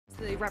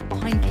They wrap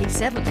behind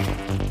K7.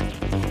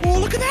 Oh,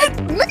 look at that!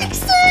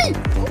 Mixi!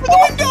 Over the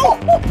window!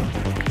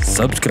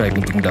 Subscribe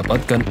untuk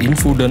mendapatkan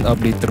info dan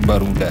update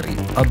terbaru dari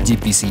Pubg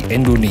PC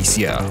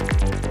Indonesia.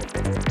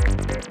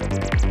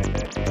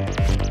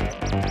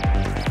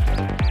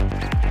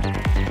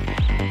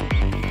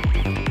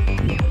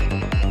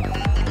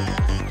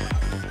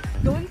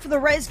 Going for the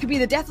res could be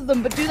the death of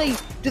them, but do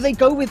they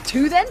go with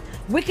two then?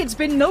 Wicked's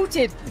been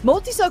noted.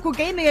 Multi-Circle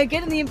Gaming are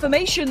getting the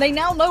information. They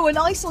now know an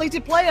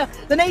isolated player.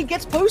 The nade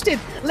gets posted.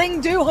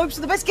 Ling Du hopes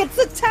for the best, gets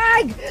the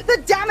tag.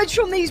 The damage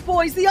from these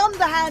boys. The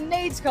underhand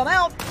nades come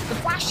out. The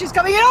flash is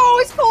coming in. Oh,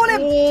 it's caught him.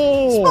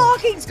 Oh.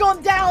 Sparking's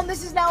gone down.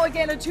 This is now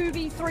again a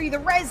 2v3. The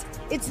res,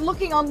 it's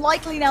looking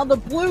unlikely now. The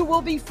blue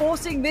will be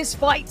forcing this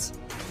fight.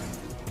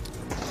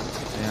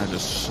 Yeah,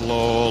 just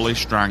slowly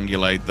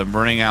strangulate them,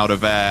 running out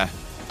of air.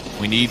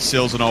 We need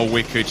Silzen or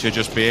Wicked to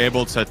just be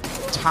able to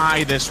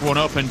tie this one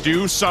up and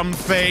do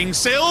something.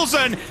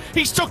 Silzen,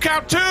 he's took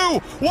out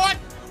two. What?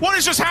 What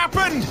has just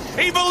happened?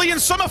 Evil and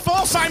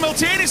Summerfall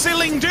simultaneously,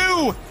 Ling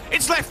Du.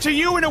 It's left to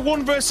you in a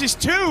 1 versus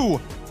 2.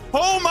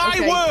 Oh my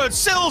word,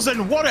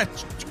 Silzen, what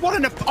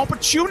an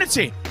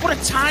opportunity. What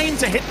a time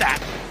to hit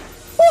that.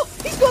 Oh,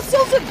 he's got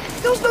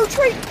Silzen. There was no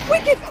trade.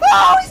 Wicked.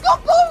 Oh, he's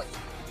got both.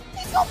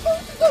 He's got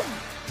both of them.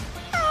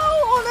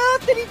 How on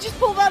earth did he just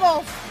pull that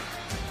off?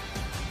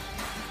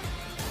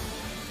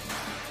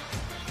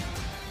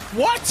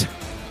 What?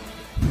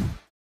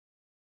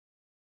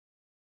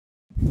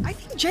 I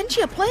think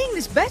Genji are playing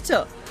this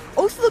better.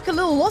 Oath look a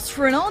little lost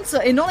for an answer.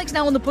 Inonix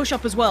now on the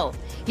push-up as well.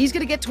 He's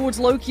going to get towards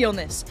Loki on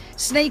this.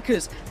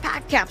 Snakers,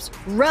 Packcaps,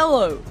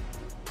 Rello.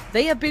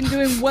 They have been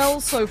doing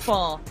well so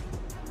far.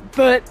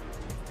 But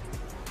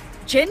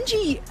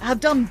Genji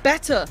have done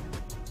better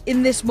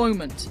in this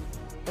moment.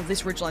 Oh,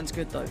 this ridgeline's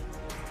good though.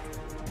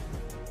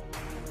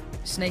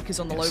 Snakers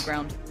on the low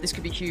ground. This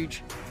could be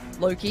huge.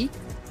 Loki.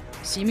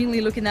 Seemingly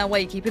looking that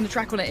way, keeping the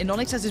track on it.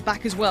 Inonix has his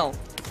back as well.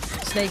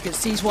 Snakers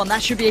sees one.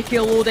 That should be a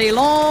kill all day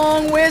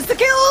long. Where's the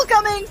kill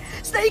coming?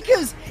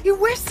 Snakers, he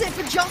whiffs it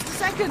for just a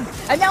second.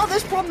 And now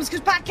there's problems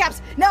because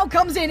Packcaps now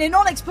comes in.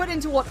 Inonix put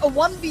into what? A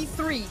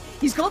 1v3.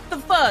 He's got the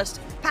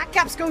first.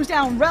 Packcaps goes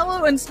down.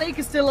 Rello and Snake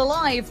is still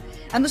alive.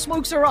 And the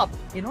smokes are up.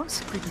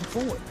 Inonix is creeping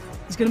forward.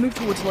 He's going to move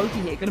towards Loki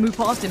here. Going to move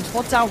past him.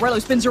 Spots out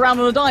Rello. Spins around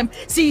on a dime.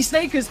 Sees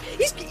Snakers.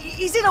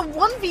 He's in a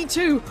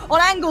 1v2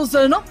 on angles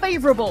that are not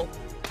favorable.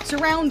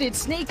 Surrounded,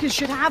 Snakers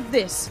should have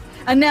this.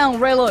 And now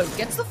Rello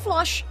gets the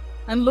flush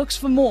and looks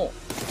for more.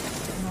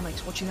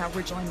 Inonix watching that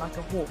ridgeline like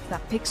a hawk.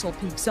 That pixel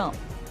peeks up.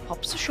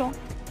 Pops a shot.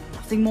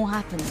 Nothing more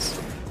happens.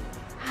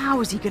 How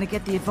is he going to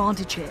get the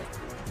advantage here?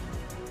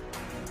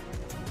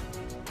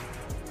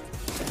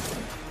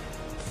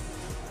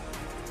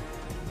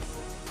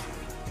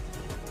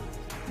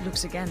 He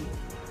looks again.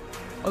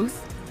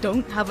 Oath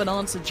don't have an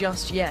answer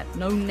just yet.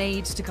 No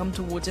nades to come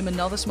towards him.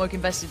 Another smoke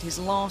invested. His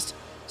last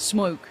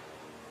smoke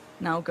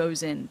now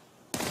goes in.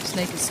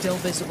 Snake is still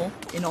visible.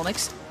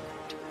 Inonix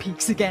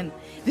peeks again.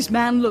 This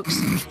man looks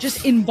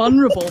just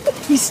invulnerable.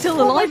 He's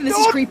still alive and this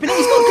is creeping in.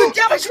 He's got good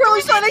damage for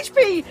his 9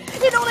 HP.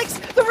 Inonix,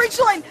 the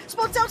ridgeline,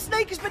 spots out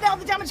Snakers, but now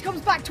the damage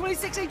comes back.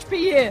 26 HP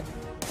here.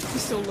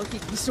 He's still looking.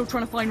 He's still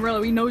trying to find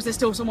Rello. He knows there's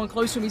still someone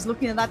close to him. He's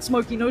looking at that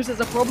smoke. He knows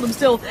there's a problem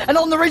still. And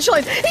on the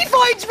ridgeline, he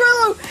finds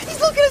Rello. He's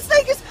looking at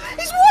Snakers.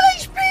 He's 1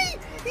 HP.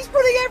 He's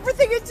putting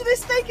everything into this.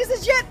 Snakers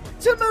is yet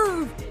to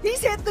move. He's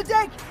hit the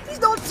deck.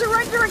 He's not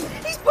surrendering.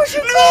 He's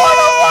pushing forward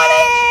on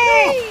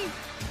 1 HP.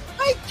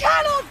 I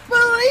cannot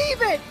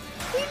believe it.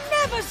 He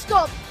never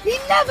stopped. He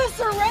never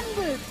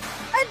surrendered.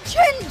 And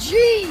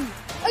Genji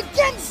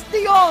against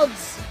the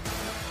odds.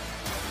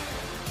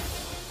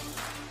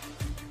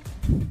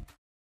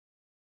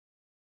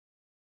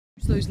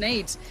 Those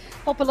nades.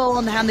 Pop a little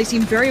on the hand. They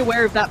seem very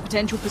aware of that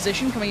potential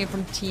position coming in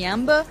from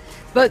Tiamba.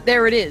 But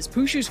there it is.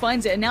 Pushus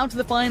finds it. And now to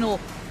the final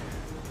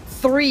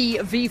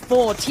 3v4.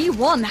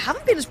 T1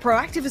 haven't been as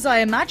proactive as I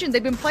imagined.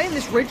 They've been playing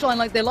this ridgeline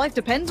like their life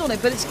depends on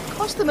it. But it's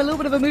cost them a little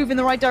bit of a move in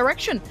the right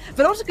direction.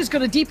 Venotica's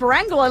got a deeper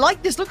angle. I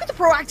like this. Look at the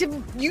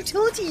proactive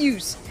utility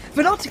use.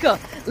 Venotica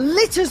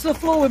litters the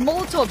floor with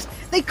Molotovs.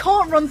 They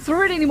can't run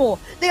through it anymore.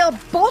 They are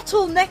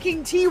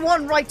bottlenecking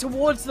T1 right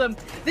towards them.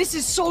 This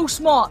is so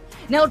smart.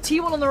 Now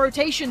T1 on the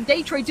rotation.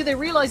 Day trade, do they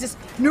realize this?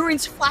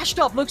 Nurin's flashed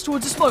up, looks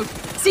towards the smoke.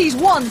 Sees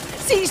one,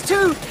 sees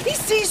two. He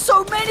sees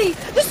so many.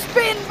 The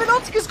spin,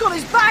 Venotica's got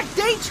his back.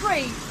 Day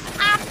trade,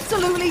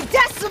 absolutely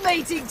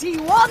decimating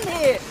T1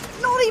 here.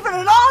 Not even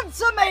an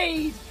answer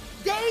made.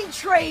 Day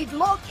trade,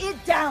 lock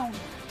it down.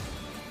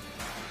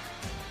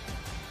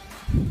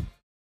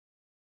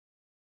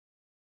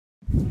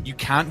 You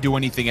can't do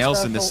anything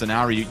else in this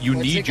scenario. You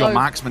need your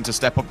marksman to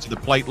step up to the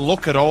plate.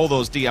 Look at all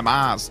those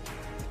DMRs.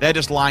 They're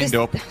just lined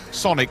up.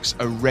 Sonics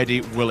are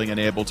ready, willing, and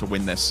able to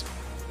win this.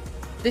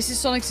 This is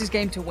Sonic's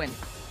game to win.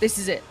 This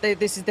is it.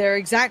 This is their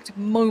exact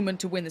moment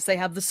to win this. They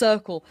have the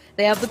circle,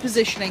 they have the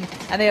positioning,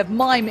 and they have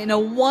Mime in a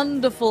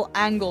wonderful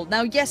angle.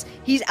 Now, yes,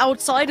 he's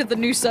outside of the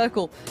new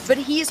circle, but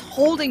he is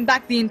holding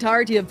back the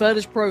entirety of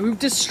Virtus Pro, who've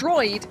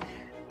destroyed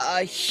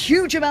a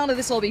huge amount of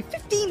this lobby.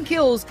 15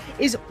 kills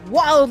is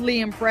wildly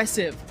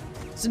impressive.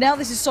 So now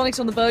this is Sonic's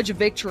on the verge of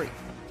victory.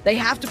 They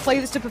have to play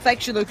this to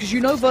perfection, though, because you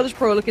know Virtus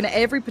Pro are looking at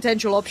every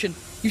potential option.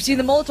 You've seen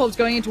the Molotovs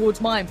going in towards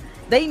Mime.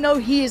 They know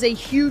he is a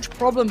huge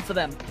problem for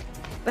them.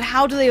 But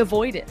how do they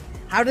avoid it?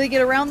 How do they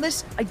get around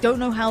this? I don't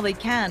know how they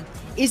can.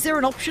 Is there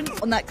an option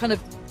on that kind of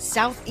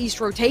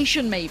southeast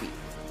rotation, maybe?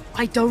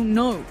 I don't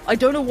know. I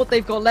don't know what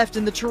they've got left,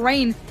 and the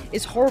terrain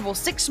is horrible.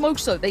 6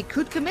 smokes, though. They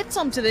could commit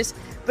some to this,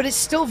 but it's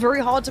still very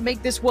hard to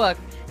make this work.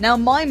 Now,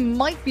 Mime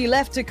might be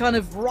left to kind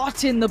of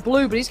rot in the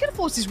blue, but he's going to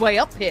force his way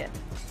up here.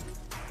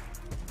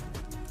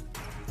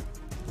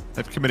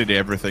 They've committed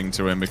everything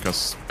to him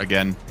because,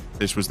 again,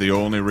 this was the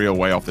only real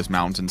way off this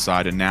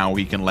mountainside, and now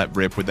he can let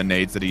rip with the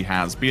nades that he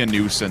has. Be a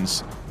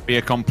nuisance. Be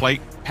a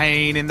complete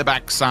pain in the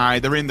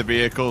backside. They're in the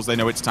vehicles. They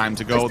know it's time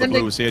to go. The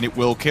blue's here, and it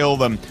will kill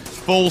them.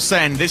 Full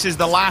send. This is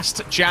the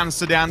last chance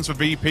to dance for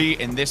VP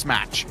in this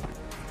match.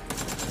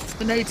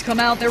 The nades come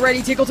out. They're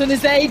ready. Tickleton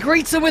is there. He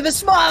greets them with a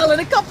smile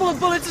and a couple of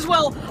bullets as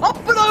well. Up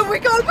and over we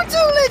go.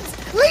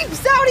 Batulins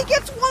leaps out. He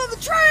gets one of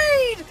the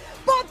trade,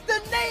 but the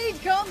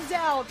nade comes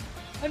out.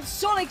 And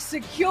Sonic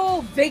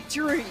secure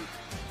victory.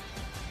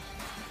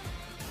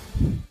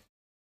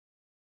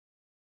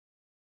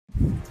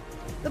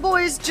 The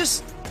boys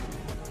just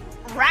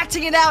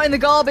ratting it out in the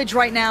garbage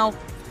right now.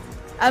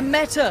 And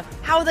Meta,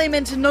 how are they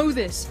meant to know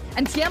this?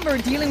 And Tiamba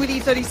are dealing with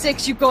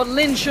E36. You've got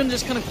Lin Shun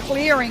just kind of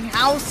clearing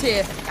house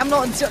here. I'm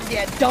not until,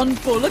 yeah, done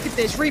for. Look at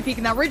this,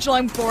 re-peeking that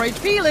ridgeline, 4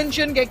 HP. Lin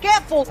Shun, get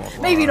careful.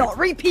 Maybe not,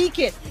 re-peek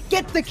it.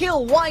 Get the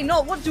kill, why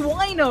not? What do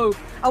I know?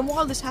 And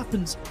while this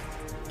happens,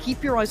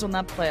 keep your eyes on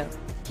that player.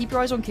 Keep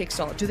your eyes on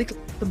Kickstarter. Do they,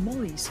 the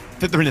mollies?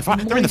 They're in the fire.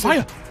 They're in the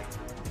fire.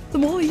 The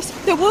mollies,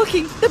 they're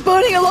working. They're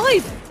burning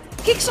alive.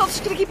 Kickstarter's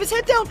just gonna keep his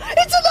head down.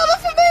 It's another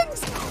for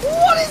Mings!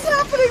 What is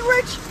happening,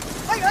 Rich?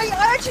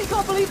 I actually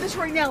can't believe this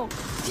right now.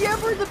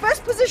 Tiamba in the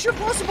best position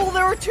possible.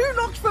 There are 2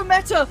 knocks for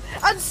Meta,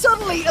 and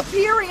suddenly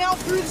appearing out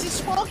through this is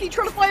Sparky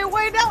trying to find a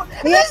way out.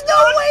 And there's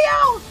no way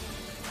out!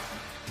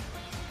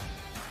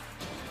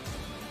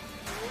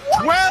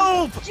 What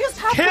 12 just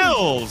happened?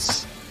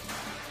 kills!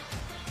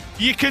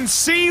 You can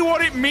see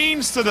what it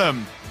means to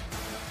them.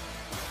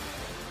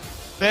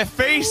 Their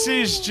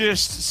faces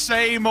just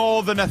say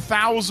more than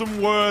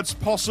 1,000 words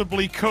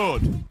possibly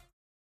could.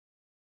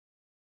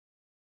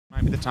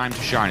 Might be the time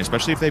to shine,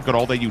 especially if they've got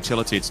all their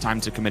utility. It's time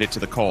to commit it to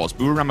the cause.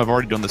 Booram have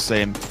already done the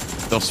same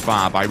thus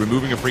far by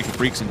removing a Freak of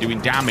Freaks and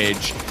doing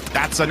damage.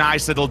 That's a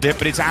nice little dip,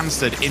 but it's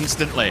answered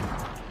instantly.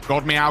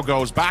 God Meow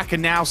goes back,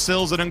 and now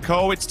Silzen and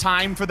Co. It's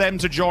time for them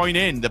to join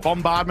in. The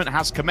bombardment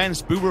has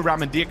commenced.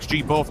 Booram and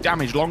DXG both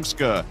damaged.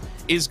 Longsker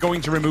is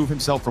going to remove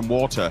himself from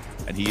water,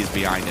 and he is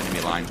behind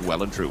enemy lines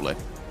well and truly.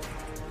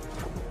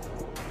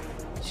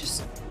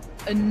 Just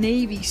a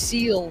Navy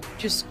SEAL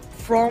just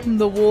from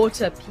the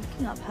water,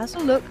 peeking up, has a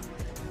look,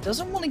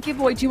 doesn't want to give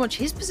away too much.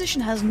 His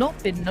position has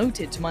not been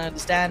noted, to my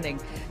understanding.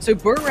 So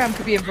Buriram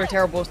could be in for a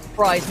terrible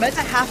surprise.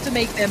 Meta have to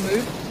make their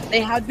move. They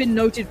had been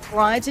noted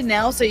prior to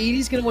now, so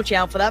Edie's going to watch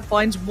out for that.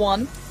 Finds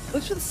 1.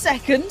 Looks for the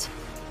 2nd.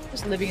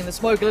 Just living in the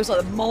smoke. It looks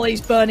like the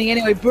molly's burning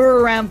anyway.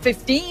 Buriram,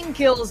 15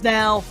 kills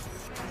now.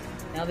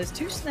 Now there's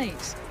 2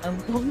 snakes, and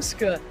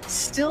Longsker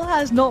still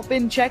has not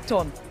been checked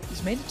on.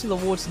 He's made it to the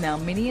water now,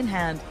 mini in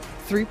hand.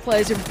 3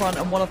 players in front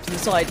and 1 off to the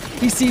side.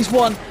 He sees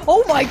 1.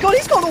 Oh my god,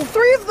 he's got all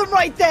 3 of them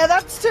right there.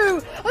 That's 2.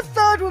 A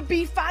 3rd would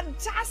be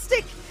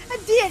fantastic.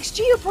 And DXG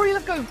will probably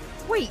look going,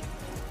 wait,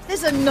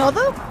 there's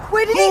another?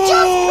 Where did he just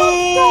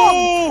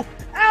come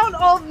from? Out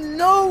of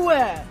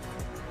nowhere.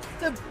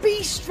 The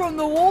beast from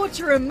the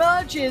water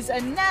emerges,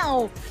 and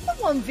now the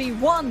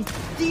 1v1.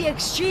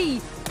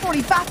 DXG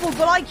probably baffled,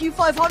 but IQ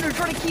 500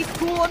 trying to keep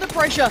cool under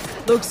pressure.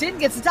 Looks in,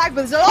 gets attacked,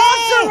 but there's an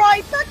answer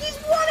right back. He's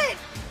won it.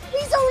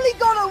 He's only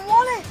gonna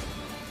won it.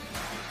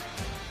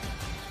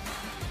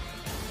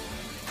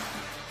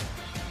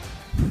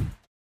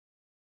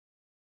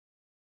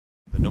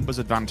 The numbers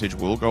advantage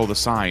will go the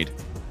side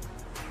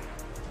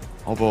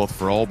of both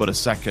for all but a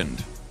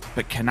second.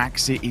 But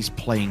Canaxi is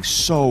playing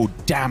so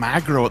damn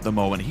aggro at the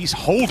moment. He's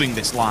holding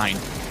this line.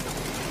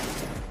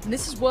 And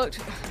this has worked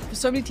for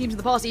so many teams in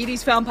the past.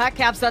 Edie's found pack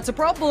caps, that's a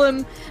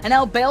problem. And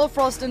now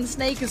Balefrost and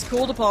Snake is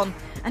called upon.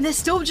 And they're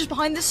still just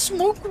behind this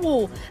smoke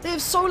wall. They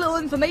have so little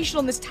information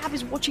on this. Tab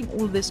is watching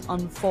all of this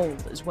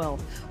unfold as well,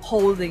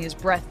 holding his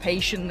breath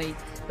patiently.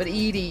 But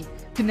Edie,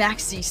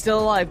 Canaxi still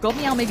alive.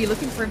 Godmeow may be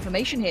looking for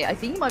information here. I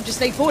think he might just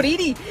stay forward.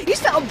 Edie, he's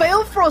found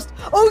Balefrost.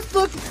 Oath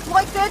look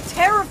like they're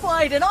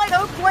terrified, and I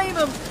don't blame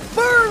them.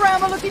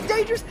 Buriram are looking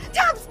dangerous.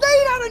 Tab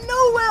stayed out of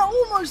nowhere,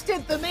 almost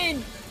did them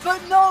in.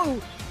 But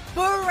no,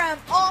 Buriram,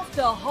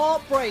 after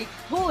heartbreak,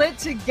 pull it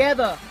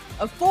together.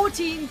 A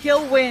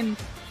 14-kill win.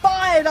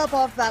 Fired up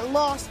off that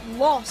last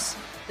loss.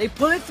 They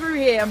pull it through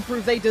here and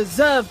prove they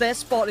deserve their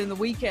spot in the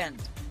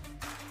weekend.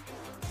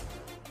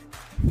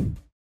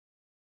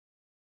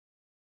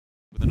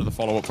 With another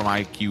follow-up from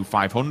IQ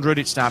 500,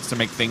 it starts to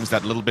make things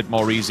that little bit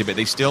more easy, but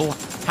they still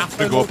have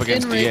to go up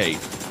against DA.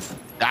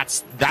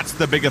 That's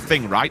the bigger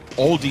thing, right?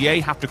 All DA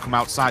have to come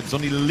outside. There's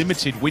only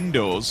limited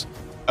windows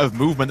of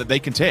movement that they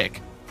can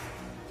take.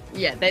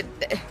 Yeah,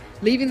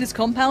 leaving this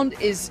compound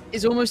is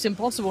almost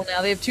impossible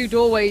now. They have 2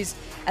 doorways,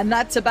 and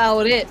that's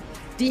about it.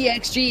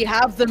 DXG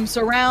have them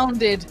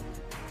surrounded.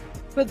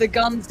 Put the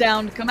guns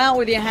down. Come out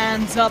with your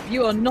hands up.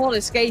 You are not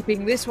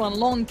escaping this one.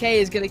 Long K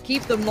is going to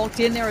keep them locked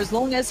in there as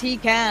long as he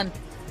can.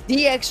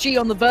 DXG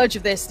on the verge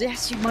of this.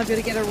 Yes, you might be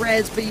able to get a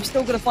res, but you've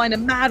still got to find a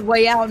mad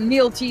way out. And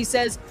Neil T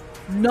says,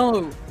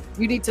 no.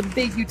 You need some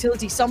big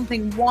utility,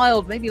 something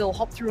wild. Maybe they'll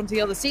hop through onto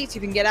the other seats.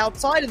 You can get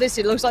outside of this.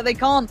 It looks like they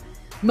can't.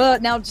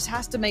 Mert now just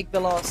has to make the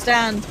last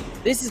stand.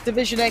 This is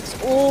Division X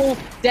all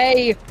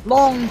day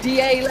long.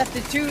 DA left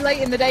it too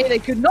late in the day. They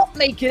could not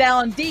make it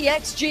out, and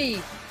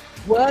DXG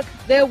work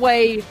their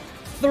way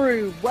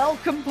through. Well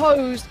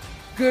composed,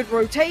 good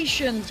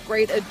rotations,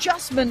 great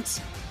adjustments.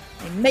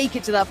 They make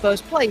it to that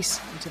first place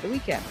into the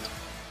weekend.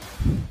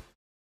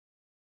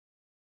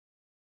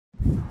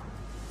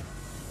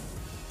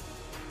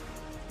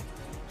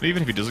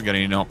 Even if he doesn't get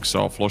any knocks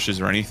or flushes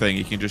or anything,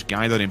 he can just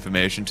guide that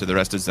information to the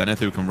rest of Zenith,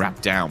 who can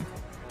wrap down.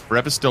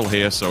 Forever's still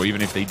here, so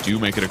even if they do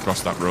make it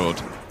across that road,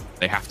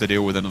 they have to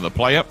deal with another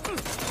player.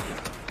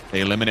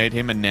 They eliminate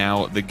him, and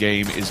now the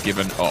game is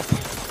given up.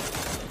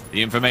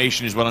 The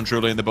information is well and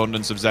truly in the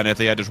abundance of Zenith.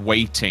 They are just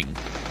waiting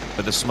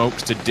for the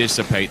smokes to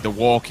dissipate. The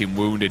walking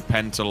wounded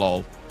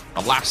Pentalol,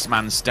 the last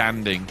man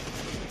standing.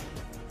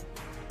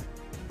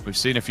 We've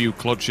seen a few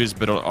clutches,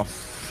 but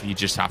you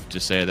just have to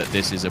say that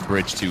this is a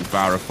bridge too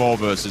far. A 4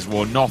 versus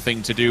 1,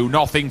 nothing to do,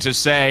 nothing to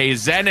say.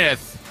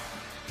 Zenith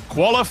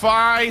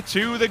qualify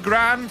to the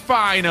grand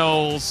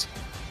finals.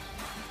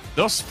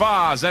 Thus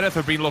far, Zenith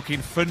have been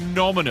looking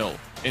phenomenal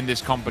in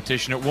this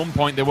competition. At one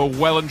point, they were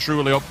well and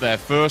truly up there,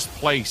 first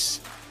place.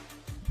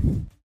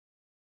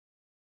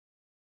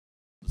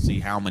 Let's see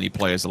how many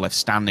players are left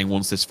standing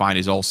once this fight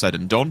is all said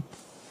and done.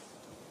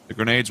 The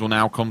grenades will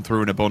now come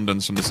through in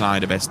abundance from the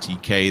side of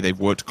STK. They've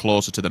worked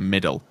closer to the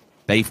middle.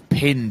 They've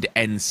pinned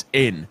ENCE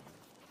in.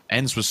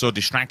 ENCE was so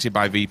distracted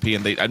by VP,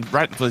 and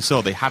rightfully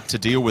so, they had to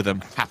deal with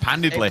them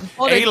half-handedly.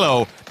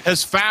 Halo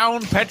has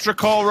found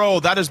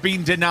Petrocoro. That has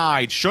been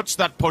denied. Shuts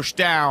that push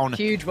down.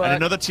 Huge work. And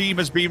another team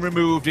has been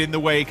removed in the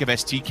wake of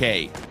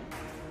STK.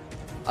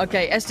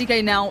 Okay,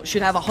 STK now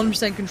should have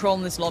 100% control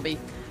in this lobby.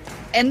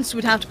 ENCE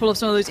would have to pull off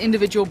some of those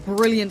individual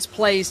brilliance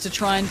plays to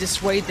try and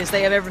dissuade this.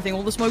 They have everything.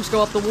 All the smokes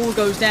go up, the wall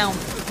goes down.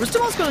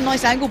 Rustamon's got a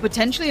nice angle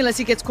potentially, unless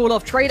he gets called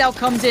off. Trade out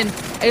comes in.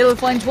 Halo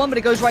finds one, but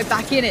it goes right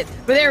back in it.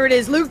 But there it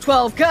is. Luke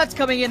 12, Kurt's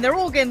coming in. They're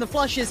all getting the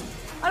flushes.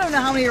 I don't know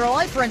how many are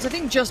alive for ENCE. I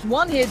think just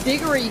one here.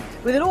 Diggory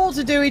with it all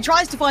to do. He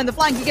tries to find the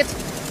flank. He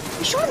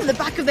shot him in the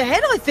back of the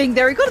head, I think,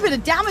 there. He got a bit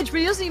of damage, but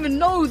he doesn't even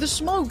know. The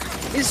smoke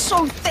is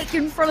so thick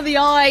in front of the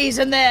eyes,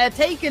 and they're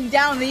taken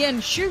down in the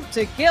end. Shoot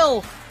to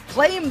kill.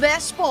 Claim their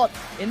spot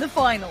in the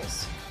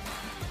finals.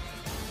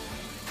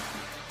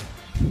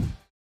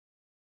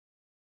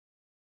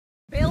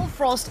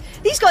 Balefrost,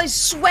 these guys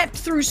swept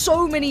through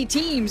so many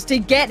teams to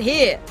get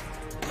here.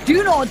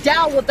 Do not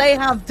doubt what they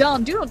have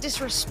done. Do not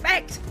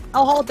disrespect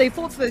how hard they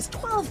fought for this.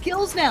 12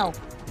 kills now.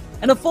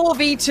 And a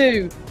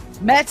 4v2.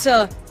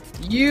 Meta,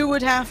 you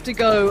would have to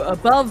go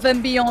above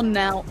and beyond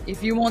now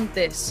if you want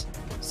this.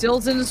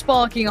 Silton and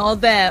Sparking are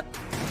there.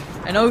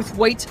 An Oath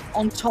wait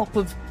on top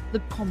of the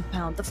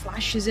compound. The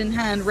flash is in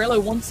hand.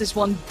 Rello wants this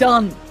one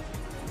done.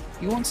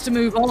 He wants to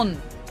move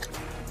on.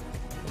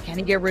 Can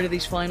he get rid of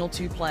these final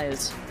 2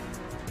 players?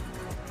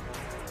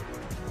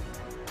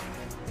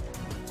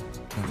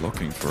 They're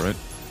looking for it.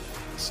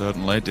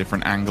 Certainly,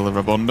 different angle of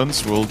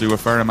abundance will do a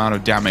fair amount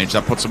of damage.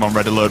 That puts him on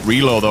red alert.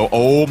 Reload, though.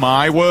 Oh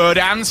my word.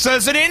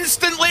 Answers and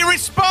instantly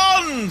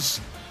responds.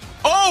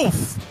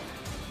 Oath!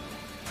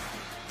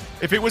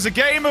 If it was a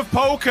game of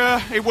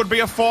poker, it would be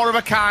a 4 of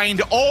a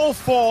kind. All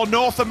 4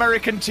 North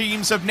American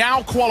teams have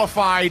now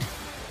qualified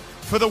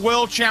for the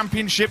World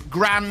Championship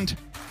Grand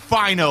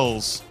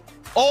Finals.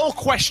 All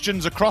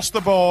questions across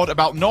the board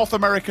about North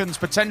Americans'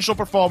 potential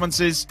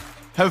performances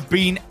have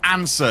been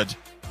answered.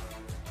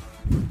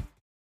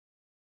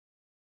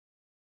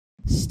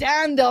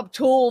 Stand up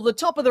tall. The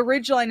top of the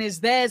ridgeline is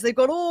theirs. They've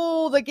got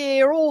all the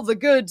gear, all the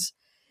goods.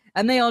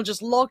 And they are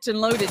just locked and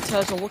loaded.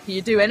 Turtle, what can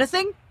you do?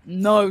 Anything?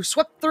 No.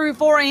 Swept through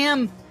 4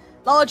 AM.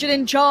 Large and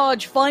in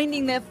charge,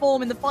 finding their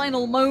form in the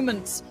final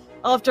moments.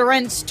 After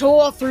ENCE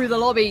tore through the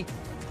lobby,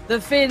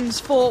 the Finns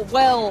fought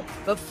well,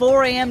 but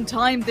 4 AM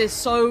timed this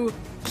so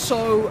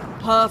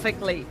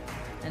perfectly.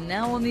 And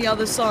now on the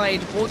other side,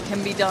 what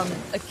can be done?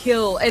 A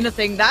kill,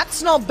 anything.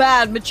 That's not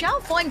bad.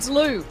 Machau finds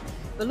Lou.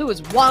 But Lou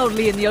is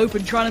wildly in the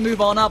open, trying to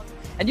move on up.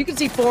 And you can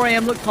see 4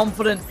 AM look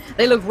confident.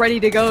 They look ready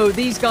to go.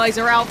 These guys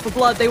are out for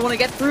blood. They want to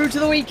get through to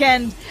the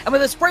weekend. And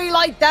with a spray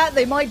like that,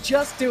 they might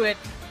just do it.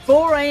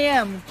 4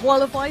 AM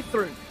qualify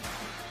through.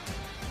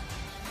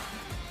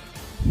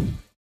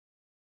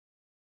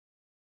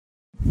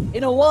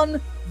 In a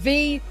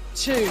 1v2.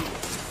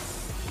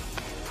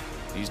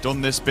 He's done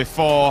this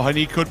before, and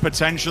he could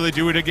potentially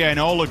do it again.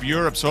 All of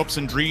Europe's hopes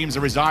and dreams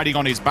are residing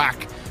on his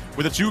back.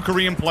 With the 2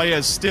 Korean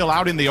players still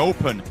out in the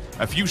open,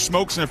 a few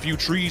smokes and a few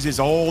trees is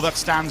all that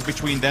stands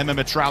between them and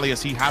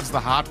Metralius. He has the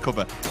hard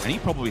cover, and he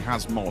probably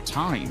has more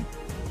time.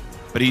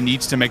 But he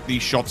needs to make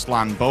these shots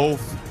land.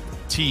 Both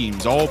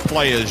teams, all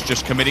players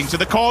just committing to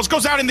the cause.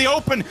 Goes out in the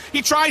open.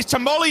 He tries to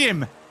molly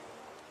him.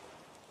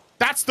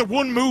 That's the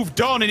one move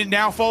done, and it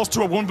now falls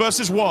to a 1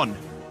 versus 1.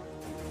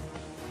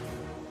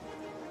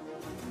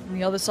 On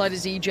the other side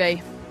is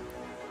EJ.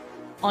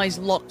 Eyes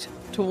locked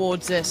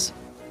towards this.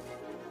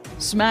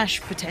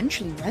 Smash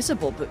potentially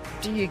resable, but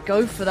do you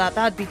go for that?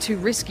 That'd be too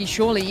risky,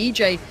 surely.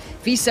 EJ,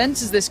 if he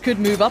senses this, could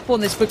move up on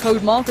this, but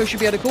Code Marco should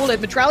be able to call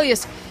it.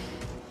 Metralius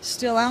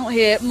still out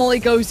here. Molly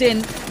goes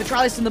in.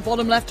 Metralius in the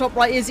bottom left, top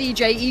right is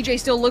EJ. EJ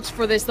still looks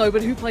for this, though,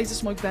 but who plays the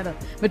smoke better?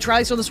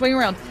 Metralius on the swing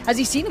around. Has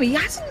he seen him? He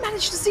hasn't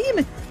managed to see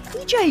him.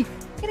 EJ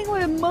getting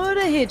away with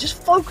murder here.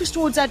 Just focus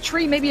towards that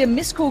tree. Maybe a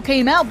miscall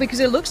came out because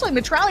it looks like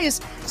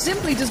Metralius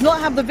simply does not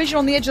have the vision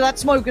on the edge of that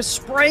smoke. A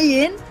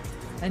spray in.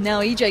 And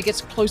now EJ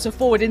gets closer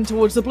forward in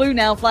towards the blue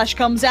now. Flash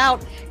comes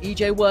out.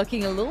 EJ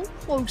working a little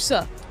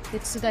closer.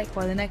 Hits the deck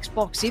by the next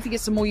box. See if he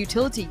gets some more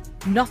utility.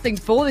 Nothing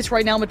for this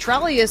right now.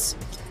 Metralius,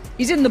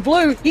 he's in the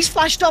blue. He's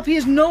flashed up. He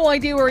has no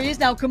idea where he is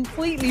now.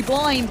 Completely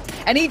blind.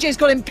 And EJ's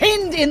got him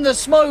pinned in the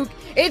smoke.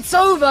 It's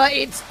over.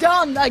 It's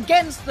done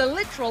against the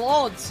literal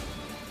odds.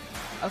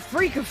 A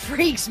freak of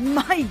freaks.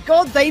 My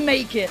God, they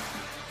make it.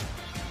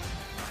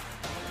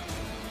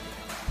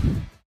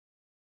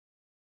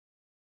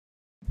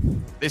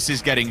 This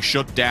is getting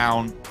shut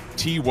down.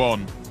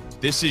 T1,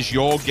 this is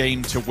your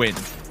game to win.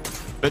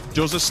 But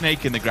does a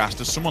snake in the grass,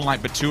 does someone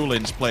like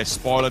Batulins play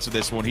spoiler to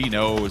this one? He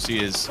knows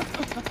he is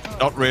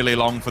not really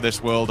long for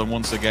this world. And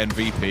once again,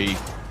 VP,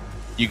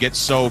 you get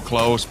so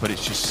close, but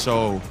it's just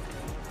so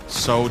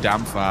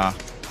damn far.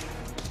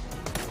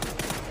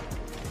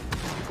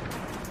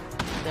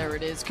 There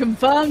it is,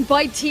 confirmed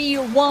by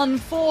T1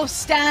 for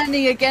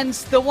standing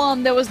against the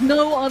one. There was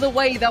no other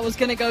way that was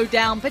going to go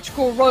down.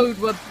 Petrichor Road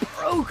were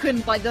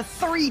broken by the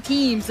 3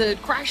 teams that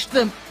had crashed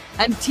them,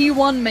 and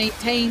T1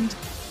 maintained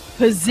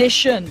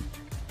position.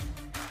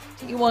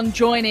 T1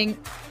 joining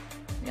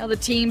the other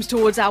teams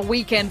towards our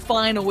weekend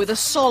final with a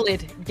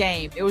solid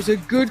game. It was a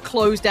good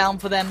close down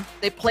for them.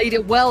 They played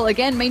it well,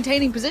 again,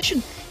 maintaining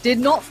position. Did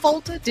not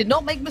falter, did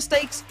not make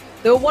mistakes.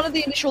 They were one of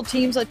the initial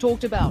teams I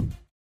talked about.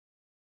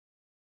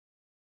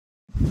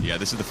 Yeah,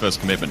 this is the first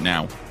commitment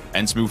now.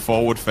 Ents move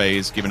forward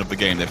phase, giving up the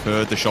game. They've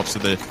heard the shots to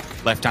the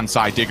left-hand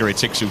side. Digger,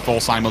 Itixu fall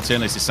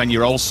simultaneously.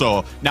 Senor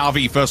also.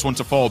 Na'Vi, first one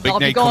to fall. Big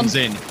Nate comes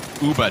in.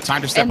 Uber,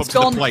 time to step up to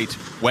the plate.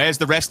 Where's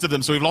the rest of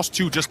them? So we've lost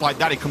 2 just like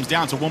that. It comes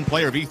down to 1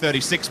 player of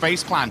E36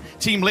 FaZe Clan.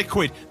 Team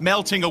Liquid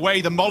melting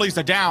away. The mollies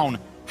are down.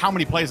 How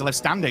many players are left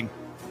standing?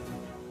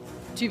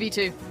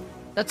 2v2.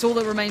 That's all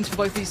that remains for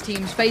both these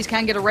teams. FaZe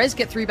can get a res,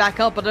 get 3 back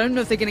up, but I don't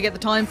know if they're going to get the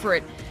time for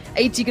it.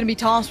 80 going to be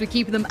tasked with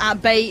keeping them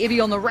at bay.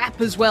 Ibby on the wrap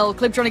as well.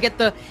 Clip trying to get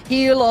the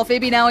heal off.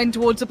 Ibby now in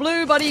towards the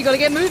blue. Buddy, you got to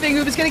get moving.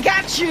 Uber's going to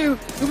catch you.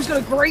 Uber's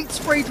got a great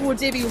spray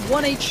towards Ibby.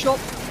 1-8 shot.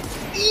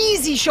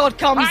 Easy shot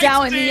comes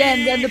out in the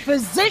end. And the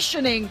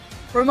positioning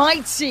from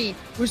Itzy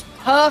was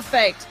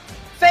perfect.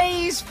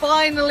 FaZe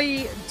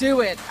finally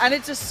do it. And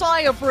it's a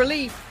sigh of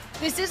relief.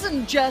 This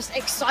isn't just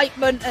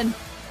excitement and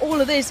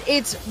all of this.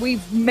 It's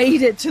we've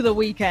made it to the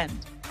weekend.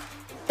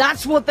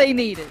 That's what they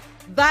needed.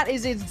 That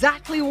is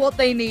exactly what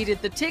they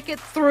needed. The ticket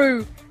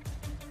through.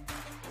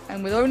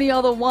 And with only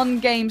other 1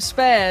 game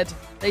spared,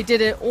 they did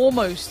it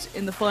almost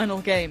in the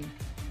final game.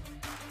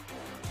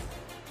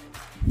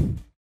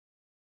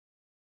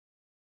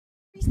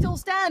 We still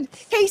stand.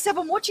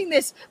 K7 watching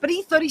this, but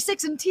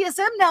E36 and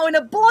TSM now in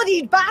a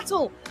bloodied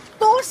battle,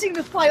 forcing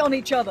the fight on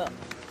each other.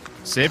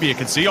 Sabia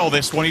can see all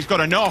this one. He's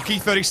got a knock.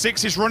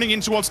 E36 is running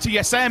in towards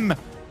TSM.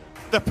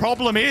 The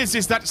problem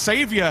is that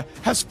Savior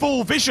has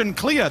full vision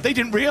clear. They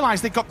didn't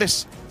realize they got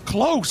this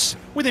close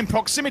within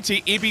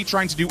proximity. Ibby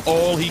trying to do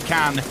all he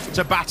can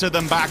to batter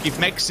them back. If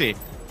Mexi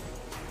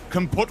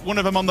can put one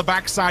of them on the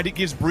backside, it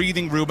gives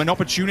breathing room, an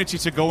opportunity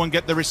to go and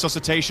get the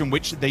resuscitation,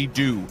 which they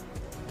do.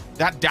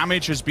 That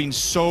damage has been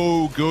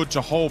so good to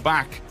hold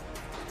back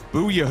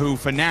Booyahoo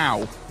for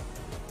now.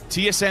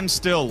 TSM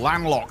still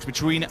landlocked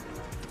between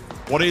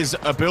what is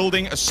a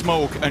building, a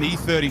smoke, an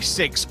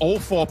E36. All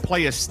 4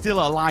 players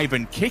still alive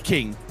and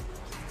kicking.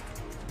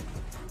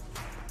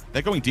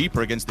 They're going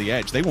deeper against the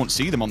edge. They won't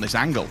see them on this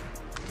angle.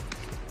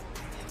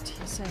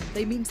 TSM,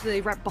 they mean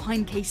they wrap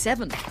behind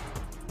K7.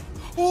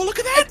 Oh, look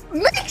at that!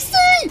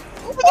 Mexi!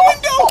 Over the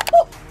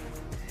window!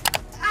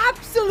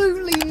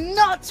 Absolutely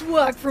nuts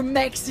work from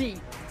Mexi.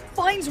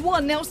 Finds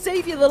 1, now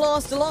Savior the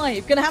last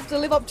alive. Gonna have to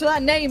live up to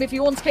that name if he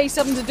wants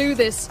K7 to do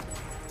this.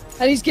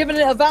 And he's given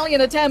it a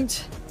valiant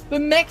attempt. But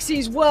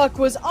Mexi's work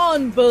was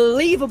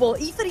unbelievable.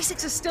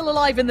 E36 is still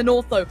alive in the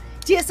north, though.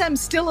 TSM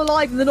still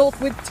alive in the north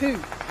with 2.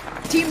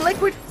 Team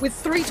Liquid with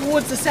 3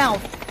 towards the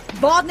south.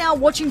 Bard now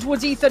watching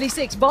towards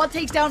E36. Bard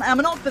takes down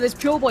Aminot, but there's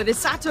Pure Boy, there's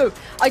Sato.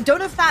 I don't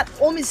know if that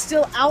Om is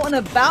still out and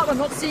about. I'm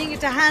not seeing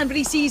it to hand, but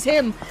he sees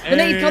him. The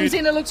nade comes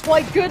in, it looks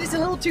quite good. It's a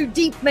little too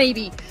deep,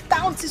 maybe.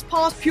 Bounces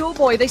past Pure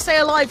Boy. They stay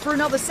alive for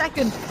another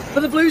second.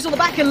 But the Blues on the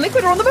back and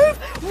Liquid are on the move.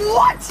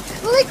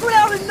 What? Liquid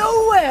out of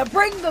nowhere.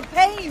 Bring the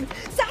pain.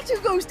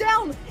 Sato goes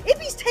down.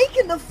 Ibby's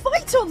taken the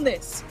fight on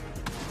this.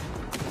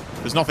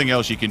 There's nothing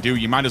else you can do.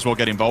 You might as well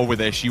get involved with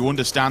this. You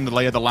understand the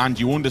lay of the land.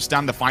 You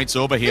understand the fight's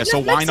over here. So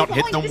why not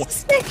hit them?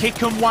 Kick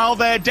them while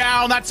they're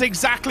down. That's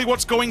exactly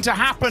what's going to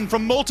happen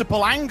from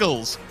multiple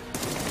angles.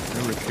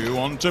 Miraku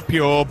onto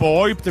Pure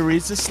Boy. There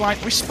is a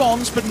slight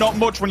response, but not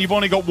much when you've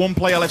only got one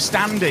player left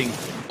standing.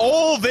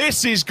 All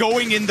this is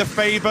going in the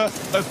favor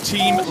of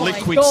Team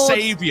Liquid.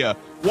 Savior,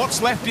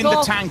 what's left in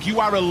the tank? You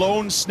are a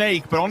lone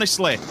snake, but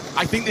honestly,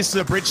 I think this is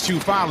a bridge too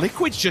far.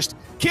 Liquid's just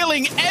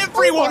killing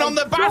everyone on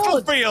the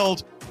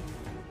battlefield.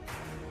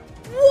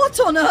 What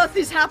on earth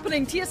is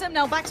happening? TSM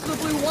now back to the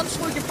blue, one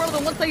smoke in front of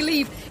them. Once they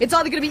leave, it's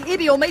either going to be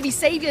Ibby or maybe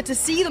Savior to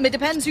see them. It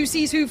depends who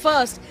sees who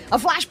first. A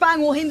flashbang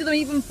will hinder them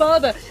even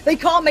further. They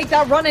can't make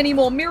that run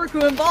anymore.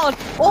 Miraku and Bard,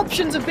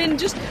 options have been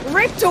just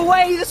ripped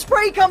away. The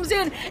spray comes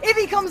in.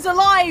 Ibby comes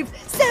alive.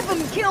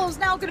 7 kills,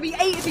 now going to be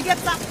 8 if he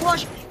gets that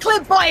flush.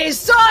 Clip by his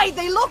side,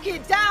 they lock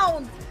it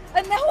down.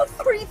 And now a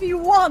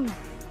 3v1.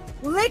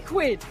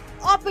 Liquid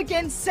up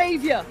against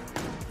Savior.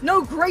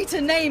 No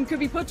greater name could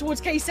be put towards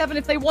K7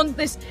 if they want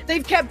this.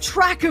 They've kept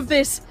track of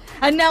this,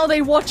 and now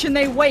they watch and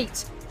they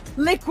wait.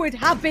 Liquid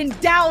have been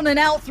down and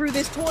out through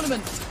this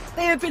tournament.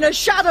 They have been a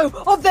shadow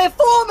of their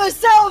former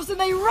selves, and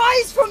they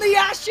rise from the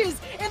ashes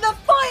in the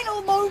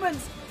final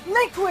moments.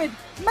 Liquid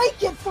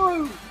make it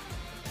through.